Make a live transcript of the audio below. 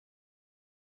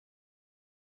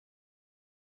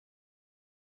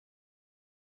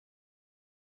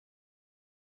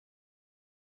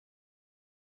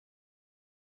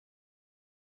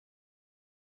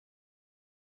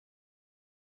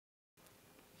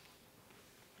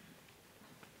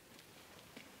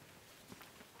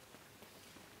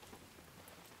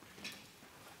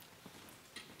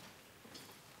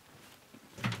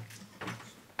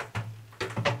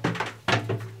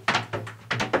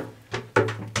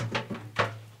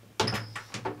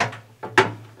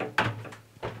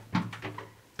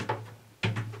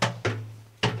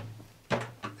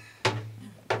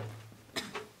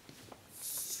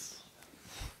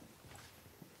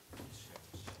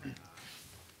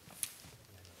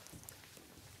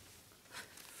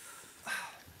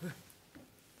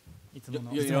つ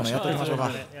ものやってみましょうか。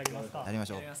やりますか。やりま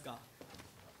しょう。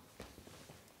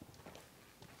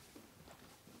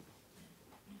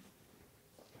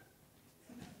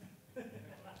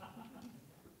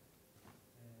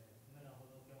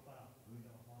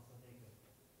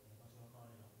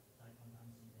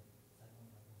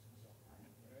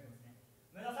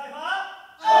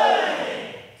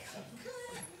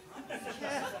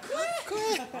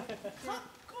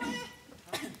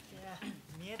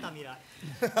見えた未来。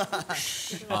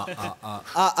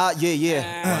いえいえ。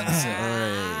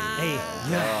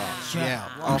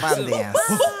おばんです。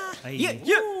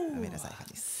梅田サイファー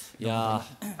です。いや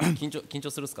緊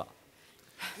張するっすか。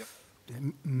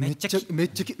めっちゃ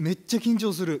緊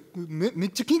張する。めっ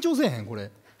ちゃ緊張せえへんこれ。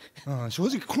正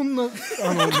直こんなめっ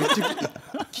ちゃ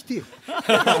来てよ。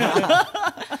な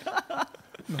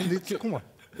んで突っ込まい。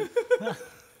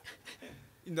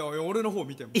俺の方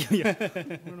見ても。いや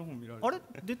俺の方見られる。あれ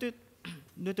出て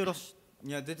らっしい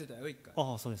や出てたよ一回。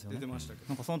ああそうですよね。出てましたけど。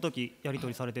なんかその時やり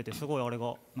取りされててすごいあれ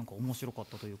がなんか面白かっ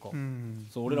たというか。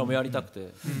そう俺らもやりたくて。い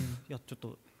やちょっ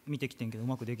と見てきてんけどう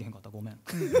まくできへんかったごめん。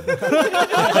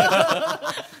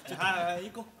はい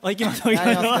行こう。行きましょう行き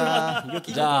ましょう。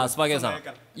じゃあスパゲーさん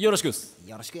よろしくっす。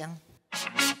よろしくやん。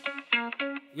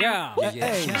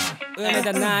梅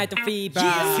田ナイトフィーバー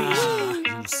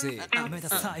梅田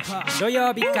サイファー土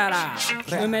曜日から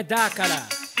梅田から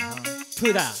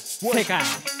プダ世界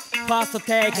ファースト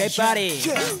テイクエバディ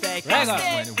レゴ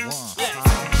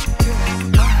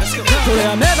これ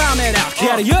はメバメだ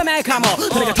消える夢かも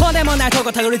それがとんでもないと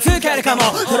こたどり着けるかも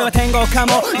これは天国か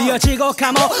もいや地獄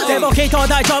かもでもきっと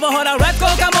大丈夫ほらレッツゴ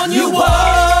ーかもニューワ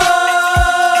ー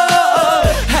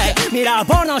ミラー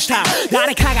ボールの下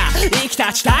誰かが生き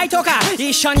た地帯とか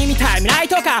一緒に見たい未来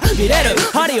とか見れる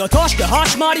針を通して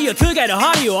始まりを告げる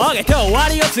針を上げて終わ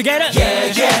りを告げる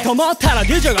と思ったら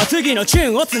DJ が次のチュ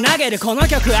ーンをつなげるこの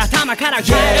曲頭から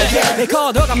消えるレコ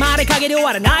ードが回り限り終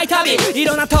わらない旅い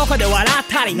ろんなとこで笑っ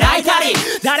たり泣いたり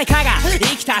誰かが生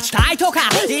きた地帯とか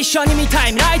一緒に見た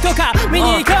い未来とか見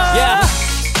に行こう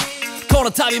こ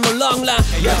の旅もロングラン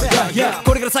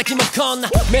これから先もこんな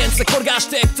メンツで転がし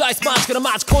ていくダイスマッチから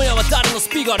マッチ今夜は誰のス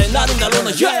ピーカーでなるんだろう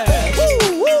な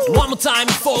One more time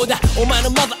for that お前の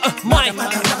マザーマイク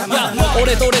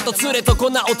俺と連れとこ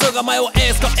んな音が迷う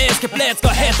エスケープレッツゴ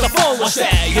ーヘッドフォンをして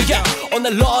On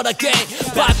the road again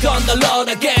Back on the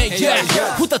road again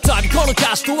再びこの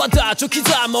歌詞とはダッチを刻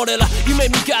む俺ら夢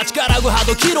見がちからぐは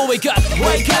どキロ Wake up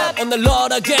On the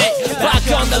road again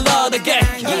Back on the road again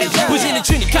無事に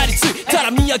地に帰り着いた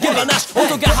ら見上げ話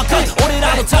音が測る俺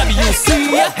らの旅 You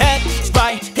see it Head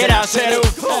by 照らせる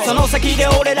その先で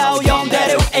俺らを呼んで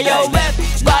る Ayo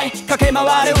Let's by 駆け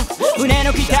回る船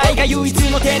の機体が唯一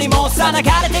の手にもさ流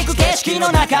れてく景色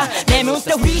の中眠っ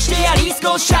たふりしてやり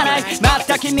過ごしじゃないま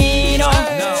た君のフ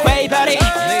ェイバリー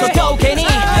届けに行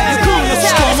くの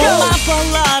さマ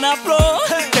パラナプロ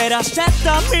照らして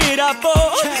たミラボ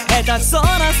下手そう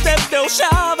なステップでおし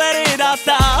ゃべりだっ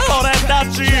た俺た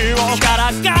ちをか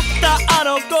らかったあ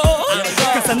の子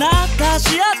重なった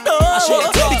足跡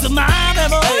いつまで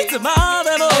も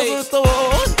ずっと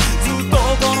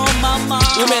このまま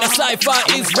梅田サイファ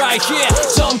ー is right here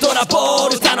ジョン・トラボ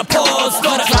ルタのポーズこ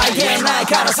れ関係ない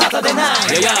からサタデーナイト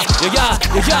チ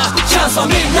ャンスを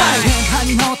見ない電波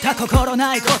に乗った心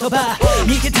ない言葉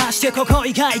逃げ出してここ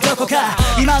以外どこか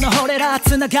今の俺ら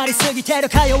繋がりすぎてる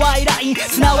か弱いライン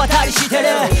綱渡りしてる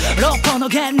6本の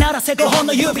弦鳴らせ5本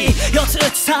の指4つ打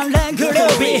ち3連グル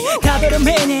ービーダブル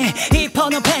ミニ1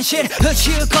本のペンシル宇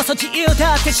宙こそ自由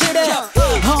だって知る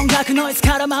音楽ノイズ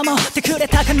から守ってくれ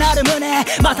たかなる胸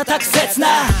瞬く切な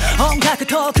音楽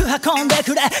遠く運んで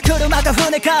くれ車か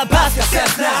船かバスか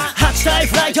切な8体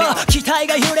フライト機体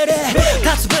が揺れる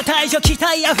立つ舞台上期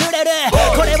待あふれる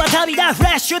これは旅だフレ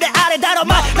ッシュであれだろ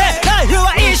マイライフ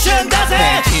は一瞬だぜ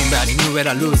ティンバにニューエ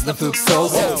ラルーズな服装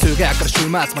通学から週末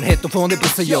までヘッドフォンでぶ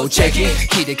つよチェキ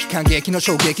悲劇感激の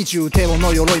衝撃重低音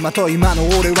の鎧まと今の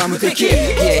俺は無敵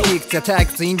卑屈や退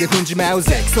屈インで踏んじまう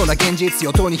ぜそら現実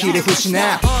よとにひれ伏し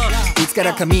ないつか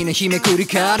らかみんな日めくり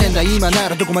かれんだ今な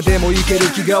らどこまでも行け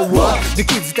る気がで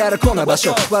気づいたらこんな場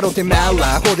所笑ってまう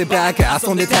アホでバカ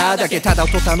遊んでただけただ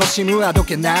音楽しむあど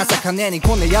けなさ金に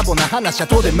こんな野暮な話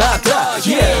後でまた、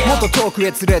もっと遠く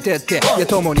へ連れてってで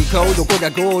共に買うどこが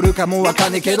ゴールかもわか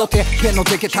んねえけどて剣の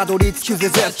敵たどり着くぜ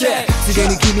絶対ついで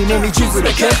に君も道連れ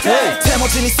決定手持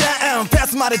ちに1000円フェ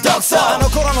スまで独走あの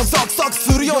頃のゾクゾク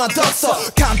するような独走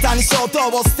簡単に衝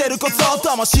動を捨てること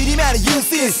とも尻目に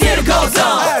UC 捨てる構造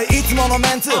いつもの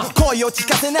メンツ声を聞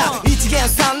かせな一元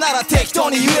さんなら適当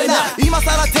に言えな今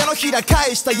さら手のひら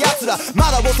返した奴ら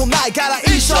まだ遅ないから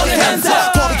一緒に変座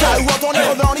飛び交う音に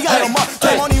ほどにがよも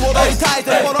共に踊りたい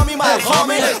と好み前ホー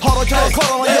ミーほろきょう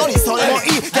頃のようにそれ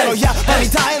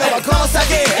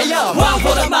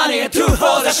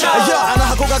あの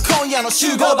箱が今夜の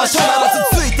集合場所なら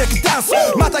続いてくダンス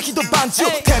また一晩中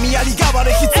手土産代わ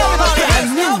り必要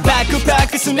なバックパッ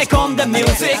ク詰め込んだミュー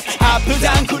ジックアップ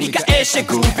ダウン繰り返して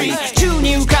グービー宙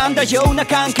に浮かんだような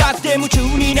感覚で夢中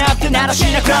になって鳴らし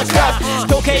なクラックラック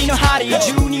時計の針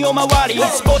12を回り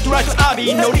スポットライト浴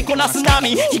び乗りこなす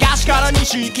波東から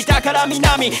西北から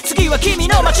南次は君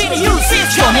の街に You see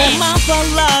it's coming ま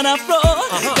ばらなフロ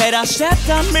ー照らして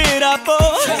たミラーボ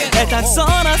ー下手くそ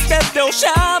なステップおし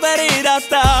ゃべりだっ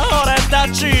た俺た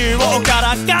ちをか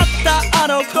らかったあ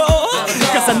の子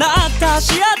重なった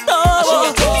足跡を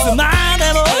いつま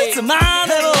でもいつま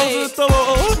でもずっと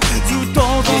こ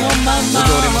のまま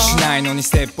踊れもしないのにス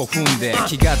テップを踏んで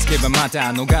気がつけばまた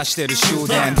逃してる終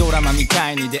電ドラマみ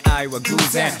たいに出会いは偶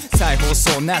然再放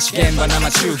送なし現場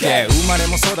生中継生まれ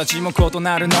も育ちも異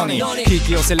なるのに引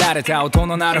き寄せられた音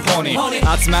の鳴る方に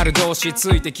集まる同士つ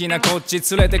いてきなこっち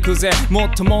連れてくぜも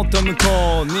っともっと向こ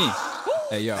うに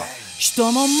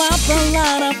人もまば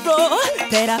らなフロー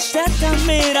照らしてた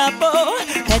ミラーボ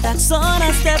ー下手くそ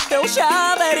なステップおし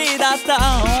ゃべりだった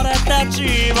俺た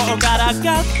ちをから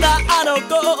かったあの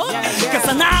子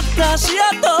重なった足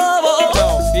跡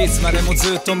をいつまでも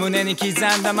ずっと胸に刻ん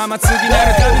だまま次なる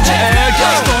ために人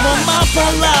もま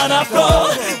ばらなフロ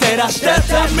ー照らして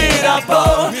たミラーボ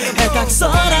ー下手くそ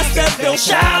なステップお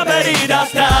しゃべりだっ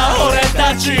た俺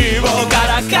たちをか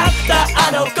らかった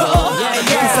あの子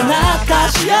重なった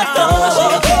足跡い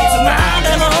つま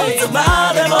でもいつ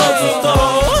までもずっと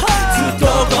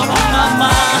このま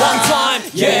ま One time,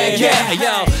 yeah, yeah,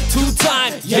 yo. Two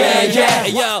time, yeah, yeah,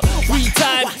 yo. Three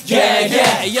time, yeah,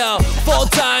 yeah, yo. Four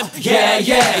time, yeah,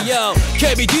 yeah, yo.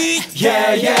 KBD,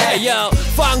 yeah, yeah, yo.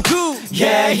 Funk,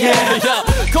 yeah, yeah, yo.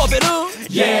 Koberu,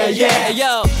 yeah, yeah,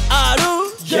 yo.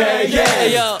 Aru, yeah, yeah,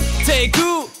 yo. Take,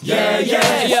 yeah,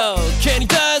 yeah, yo. Kenny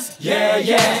does, yeah,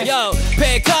 yeah, yo.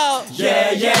 peko,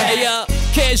 yeah, yeah, yo.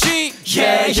 KG,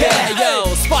 yeah, yeah, yo.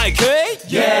 Spike,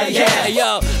 yeah, yeah,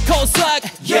 yo. Kosak,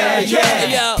 yeah, yeah,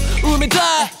 yo.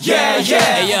 UMEDA, yeah,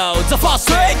 yeah, yo. The first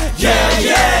take, yeah,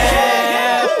 yeah.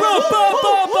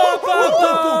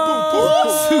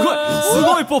 す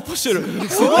ごいポップしてる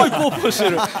すごいポップして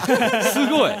るす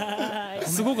ごい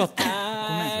すごかったご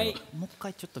めんもう一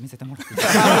回ちょっと見せてもら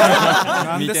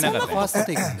っていい見てなかったファースト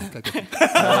テイクにかけて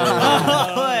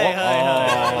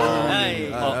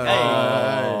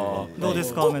どうで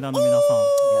すか梅田の皆さん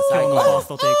今日のファース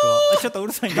トテイクはちょっとう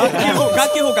るさいんで楽器崩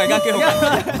壊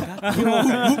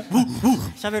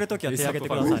喋るときは手挙げて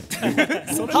くださ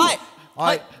い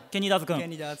はいケニーダズ君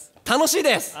楽しい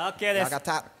です OK です分かっ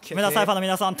た梅田サイファーの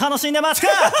皆さん楽しんでますか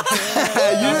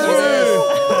最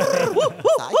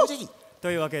高時と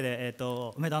いうわけで、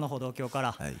梅田の歩道橋か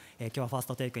ら、今日はファース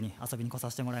トテイクに遊びに来さ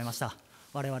せてもらいました。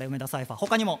我々梅田サイファー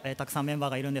他にも、たくさんメンバー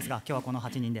がいるんですが今日はこの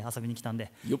8人で遊びに来たん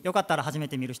でよかったら初め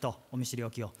て見る人お見知り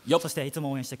おきをそしていつも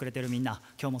応援してくれてるみんな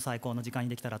今日も最高の時間に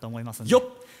できたらと思いますんでじ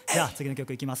ゃあ次の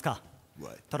曲いきますか。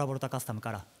トラボルタカスタム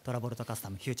からトラボルタカスタ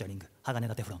ムフューチャリング鋼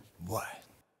田テフロン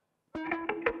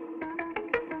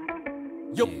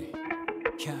よっ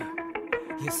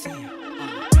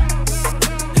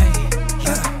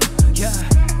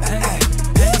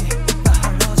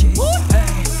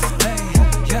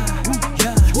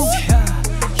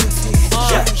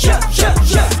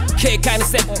軽快な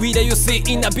ステップ We the UC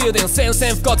in the building 宣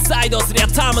戦布告サイドすり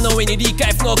頭の上に理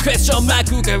解不能クエスチョンマー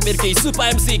ク浮かべる気スーパ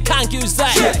ー MC 緩急自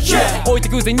在置いて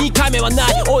くぜ2回目はな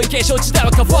い追い継承時代は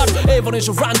変わるエボリュー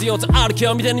ションランディオとある今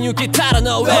日みたいに抜けたら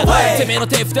No way てめえの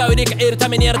手札を入れ替えるた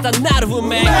めに新たなる運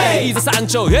命いざ山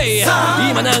頂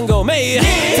今何合目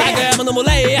高山の漏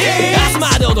れ明日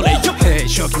まで踊れ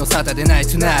初期のサタデーナイ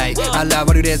トナイト現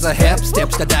れるレーザーヘップステッ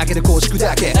プしただけで公式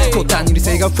だけ途端に理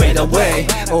性がフェードアウェイ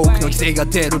多くの犠牲が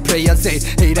出るプレイヤー勢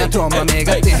ヘイラーと豆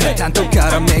が出担当か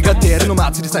ら目が出るの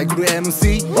祭りサイクル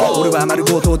MC 俺は丸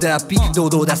ごと脱皮堂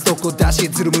々出すとこ出し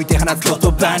ずる向いて放つ言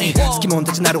葉に好きもん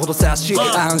たちなるほど察し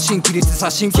安心規律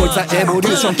刷新こいつはエボリ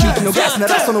ューション聞き逃すな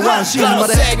らそのワンシーンま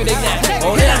で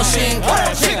俺らのシーン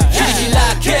キリキラ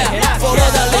ッケフォロ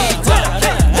ーダリード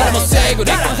誰もセグ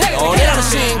で俺らの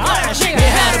シーン見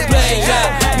張るプレイヤ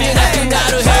ー見えなくな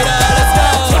るヘイラー Let's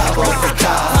go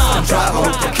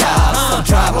Travolta Custom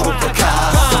Travolta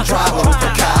Custom Travolta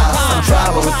Custom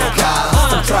Travolta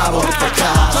Custom Travolta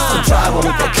Custom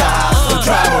Travolta Custom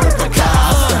Travolta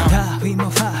Custom ダーウィンも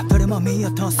ファブルも見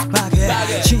落とすバグ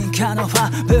進化のフ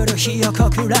ァブルひよこ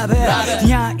クラブ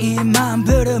ニャインマン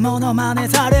ブルモノマネ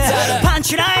ザルパン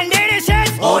チラインリリシ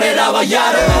ス俺らは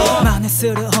やる真似す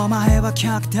るお前は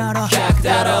客だろ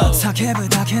叫ぶ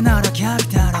だけなら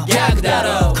逆だ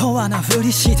ろコアなふ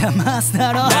りしたマス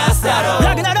だろ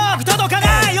ラグナローク届か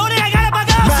ない俺らがバ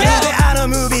カまるであのの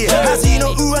ムービー足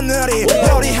の上塗り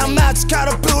よりハマチか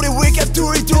らブリ We can do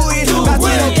it do it 街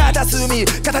の片隅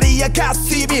語り明か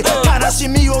す日々悲し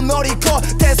みを乗り越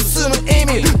えて進む意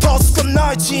味とすこ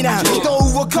の一年人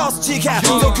を起こす事件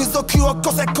続々起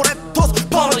こせこれとス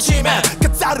ポの地面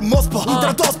飾るモスポだ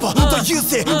らドスポという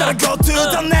せだら Go to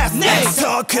the next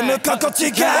そう組む心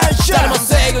地が誰も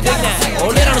制御できない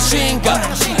俺らの進化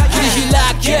切り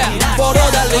開け Follow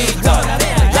the lead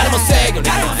誰も制御で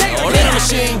きない俺らの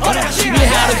進化見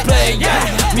張るプレイヤ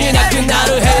ー見えなくな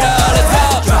るヘイラー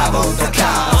Travolta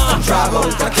Custom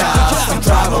Travolta Custom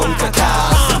Travolta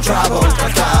Custom Travolta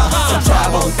Custom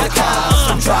Travolta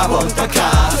Custom Travolta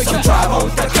Custom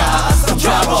Travolta Custom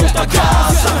Travolta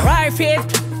Custom Life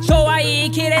is とは言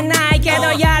い切れないけ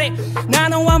どやりな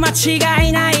のは間違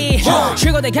いない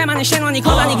主語で我慢してんのに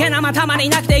こんなにゲナまたまにい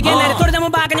なくていけないでそれでも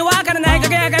バカに分からないか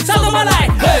けやがちょっと笑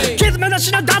い傷目なし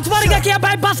の脱割がきや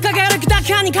ばいバスかけ歩きだ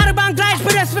けにカルバンクライス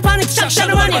プレスペパニックシャクシャ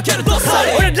ルワニ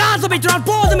俺ラズビトラ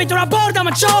ボードミトラボールだ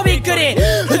も超びっくり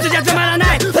普通じゃつまら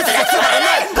ない普通じゃつまらな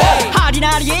いハリ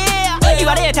ナリ言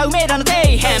われた梅田の底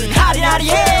辺ハリナリ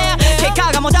結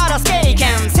果がもたらす経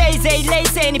験せいぜい冷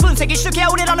静に分析しときゃ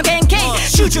俺らの原型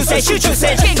集中性集中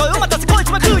性言語を待たせこい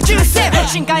つは空中性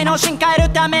深海の進化得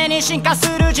るために進化す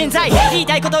る人材言い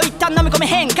たいこと一旦飲み込み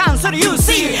変換する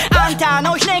UC あんた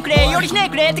のひねくれよりひね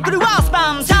くれってくるワース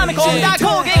パン溜め込んだ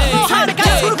攻撃を跳ね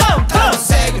返すフルコート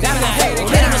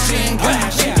俺らの進化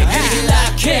切り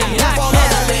開け Follow the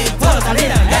lead Follow the lead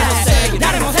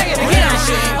誰も制御できない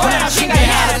俺ら進化に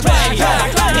なるプレイヤ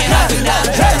ー見えなくな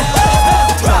る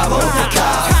Travolta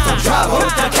Custom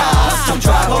Travolta Custom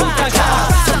Travolta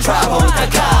Custom Travolta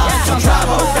Custom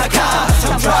Travolta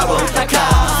Custom Travolta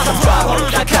Custom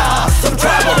Travolta Custom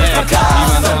Travolta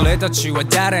Custom 今の俺たちは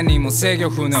誰にも制御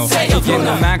不能危険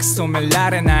のマックス止めら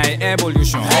れないエボリュー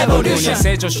ション僕に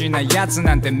成長しないやつ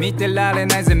なんて見てられ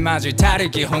ないぜマジ他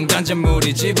力本願じゃ無理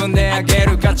自分で上げ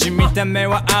る価値見た目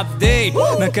はアップデー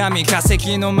ト中身化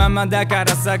石のままだか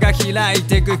ら差が開い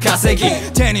てく稼ぎ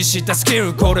手にしたスキ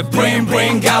ルこれブリンブ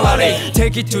リン代わり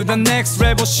Take it to the next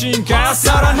level 進化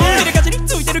さらに見る価値に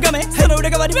ついてる画面その裏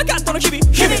側にはカットの日々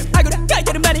あぐらかい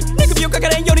てる間に寝首をかか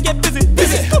れんようにゲッブズ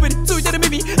こびりついてる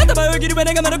耳頭を切る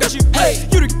胸がまの歌手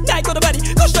揺るぎない言葉に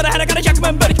こしたら鼻から100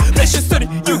万馬力フレッシュストーリ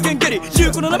ー You can get it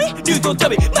有効の波流動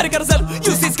旅丸から去る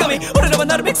優勢つかみ俺らは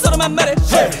なるべくそのまんまで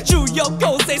重要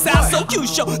構成酸素急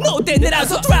所脳天狙う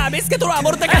ぞトラビスケトラ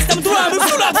ボルタカスタムドラム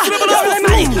フラップスレボルどこで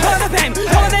マニどこでペンどこ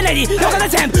でレディどこで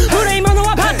全部古いもの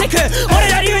はバってく俺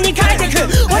ら流に変えてく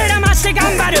俺らマジで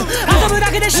頑張る遊ぶ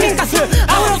だけで進化する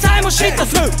青のさえも嫉妬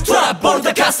するトラボル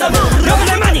タカスタムどこ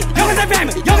でマニどこでペン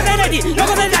どこでレディど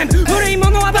こで全部古いも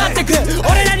のはバってく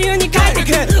俺ら流に変えて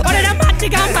く俺らマジ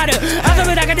で頑張る遊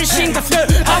ぶだけで進化する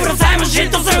青のさえも嫉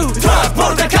妬するトラボ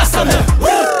ルタカスタム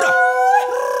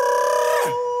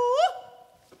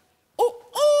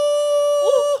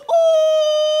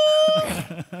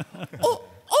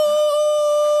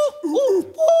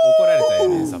怒られたよ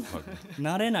ねサッパー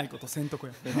慣れないことせんとこ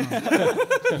や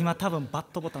今多分バッ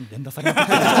トボタン連打され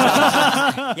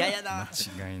たいややだ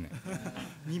間違いない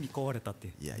耳壊れたって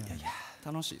いやいやいや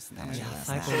楽しいですね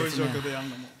最高そういう状ですね況でやる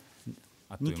のも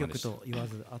2曲と言わ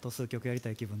ずあと数曲やりた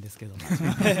い気分ですけど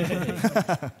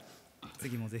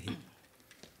次もぜひ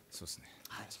そうですね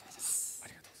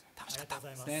楽しかった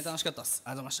ですね楽しかったですあ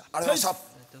りがとうございましたありがとうございましたあ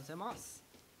りがとうございます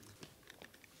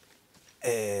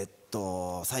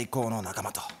最高の仲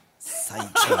間と最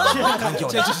強の環境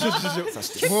でそ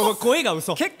してもう声が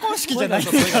嘘結婚式じゃない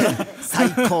最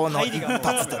高の一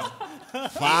発撮りフ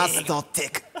ァーストテイ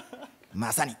ク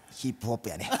まさにヒップホップ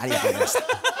やねありがとうございまし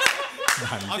た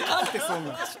あかんってそん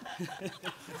なんい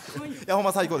やほん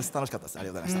ま最高です楽しかったですあり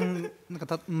がとうございましたなん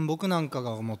か僕なんか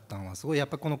が思ったのはすごいやっ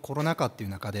ぱりこのコロナ禍っていう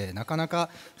中でなかなか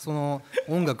その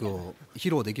音楽を披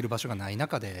露できる場所がない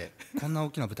中でこんな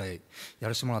大きな舞台や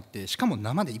らせてもらってしかも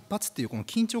生で一発っていうこの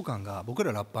緊張感が僕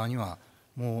らラッパーには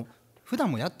もう普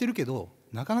段もやってるけど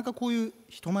なかなかこういう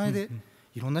人前で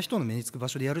いろんな人の目につく場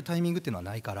所でやるタイミングっていうのは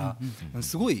ないから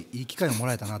すごいいい機会をも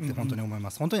らえたなって本当に思いま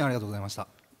す本当にありがとうございました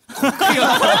こ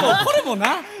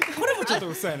れもちょっと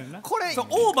嘘やねんなこれ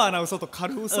オーバーな嘘と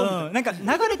軽嘘みたいななん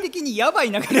か流れ的にやば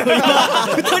い流れを今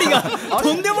2人が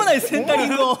とんでもないセンタリン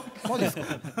グをマジですか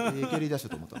蹴り出した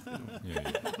と思ったんで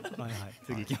すけどはいはい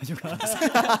次行きましょう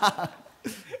か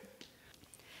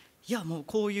いやもう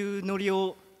こういうノリ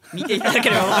を見ていただけ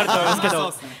れば分かると思いますけ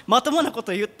どまともなこ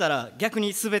と言ったら逆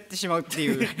に滑ってしまうって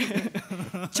いう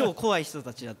超怖い人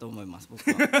たちだと思います僕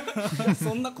は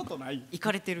そんなことないイ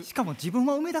カれてるしかも自分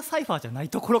は梅田サイファーじゃない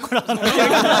ところから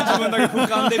自分だけ俯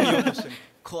瞰で見ようとしてる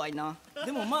怖いな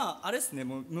でもまああれですね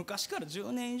もう昔から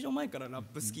10年以上前からラッ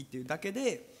プ好きっていうだけ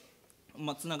で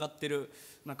つながってる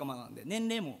仲間なんで、年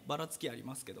齢もばらつきあり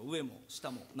ますけど上も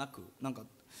下もなく、なんか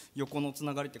横のつ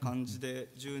ながりって感じで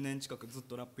10年近くずっ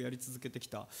とラップやり続けてき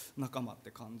た仲間っ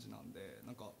て感じなんで、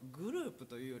なんかグループ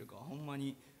というよりかはほんま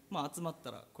に、集まっ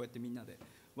たらこうやってみんなで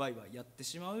ワイワイやって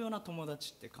しまうような友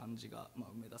達って感じが、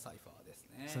梅田サイファーです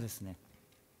ね。そうですね。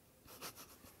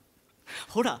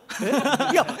ほら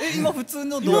いや今普通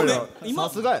の動画今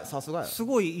さすがやさすがや。す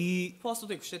ごいいいファースト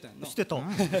テイクしてたやんな。してた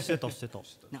してた。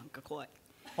なんか怖い。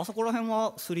あそこら辺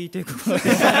は3テイクぐらい。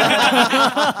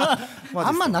あ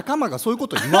んま仲間がそういうこ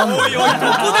と言わんのよ。おいおい、どこ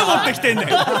で持ってきてんねん。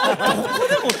どこで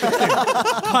持って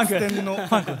きてんの。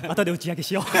パンク後で打ち上げ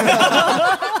しよう。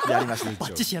やりました。バ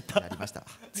ッチシやった。やりました。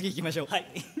次行きましょう。はい。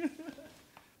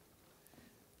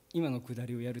今のくだ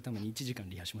りをやるために1時間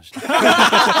リハしました。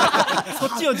そ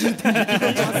っちを重点に。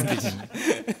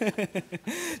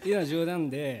いや冗談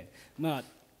で、ま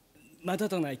た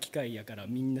とない機会やから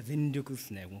みんな全力っ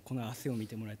すね。もうこの汗を見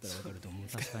てもらえたら分かると思うんで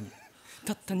すけど、確かに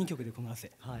たった2曲でこの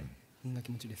汗、こんな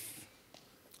気持ちです。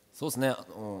そうですね、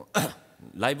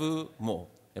ライブも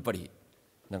やっぱり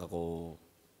なんかこ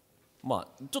うちょ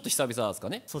っと久々ですか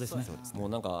ね。そうですね。もう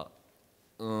なんか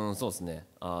そうですね、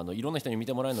いろんな人に見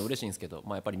てもらえるの嬉しいんですけど、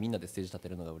やっぱりみんなでステージ立て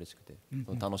るのが嬉しくて、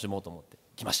楽しもうと思って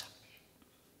来ました。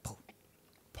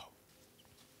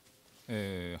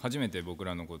初めて僕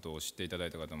らのことを知っていただ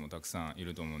いた方もたくさんい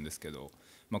ると思うんですけど、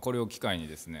これを機会に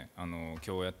ですね、今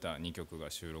日やった2曲が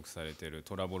収録されている「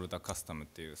トラボルタカスタム」っ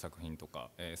ていう作品と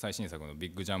か、最新作の「ビ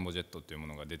ッグジャンボジェット」っていうも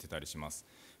のが出てたりします。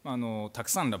たく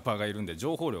さんラッパーがいるんで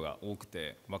情報量が多く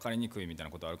て分かりにくいみたい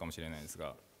なことあるかもしれないです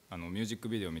が、ミュージック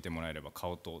ビデオを見てもらえれば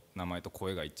顔と名前と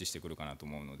声が一致してくるかなと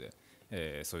思うので、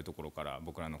そういうところから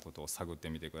僕らのことを探って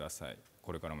みてください。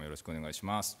これからもよろしくお願いし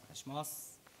ます。お願いしま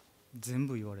す。全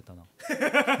部言われたな。こ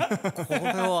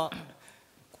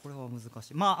れは難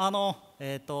しい。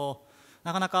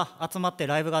なかなか集まって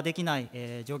ライブができない、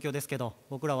状況ですけど、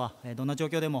僕らは、どんな状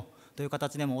況でもどういう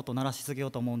形でも音鳴らし続けよ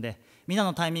うと思うんで、みんな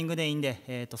のタイミングでいいん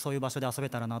で、そういう場所で遊べ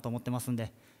たらなと思ってますん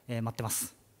で、待ってま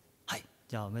す。はい、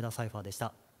じゃあ梅田サイファーでし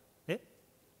た。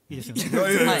いいですよね。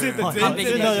完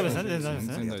璧で大丈夫ですね。全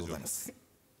然大丈夫です。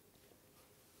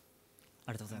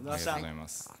ありがとうございます。ありがとうございま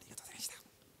す。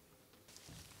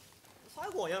最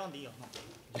後はやらんでいいや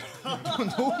な。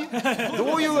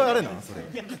どういうあれなんそれ。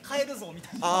いや、帰るぞみ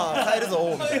たいな。ああ、帰るぞ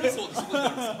みたいな。そうです。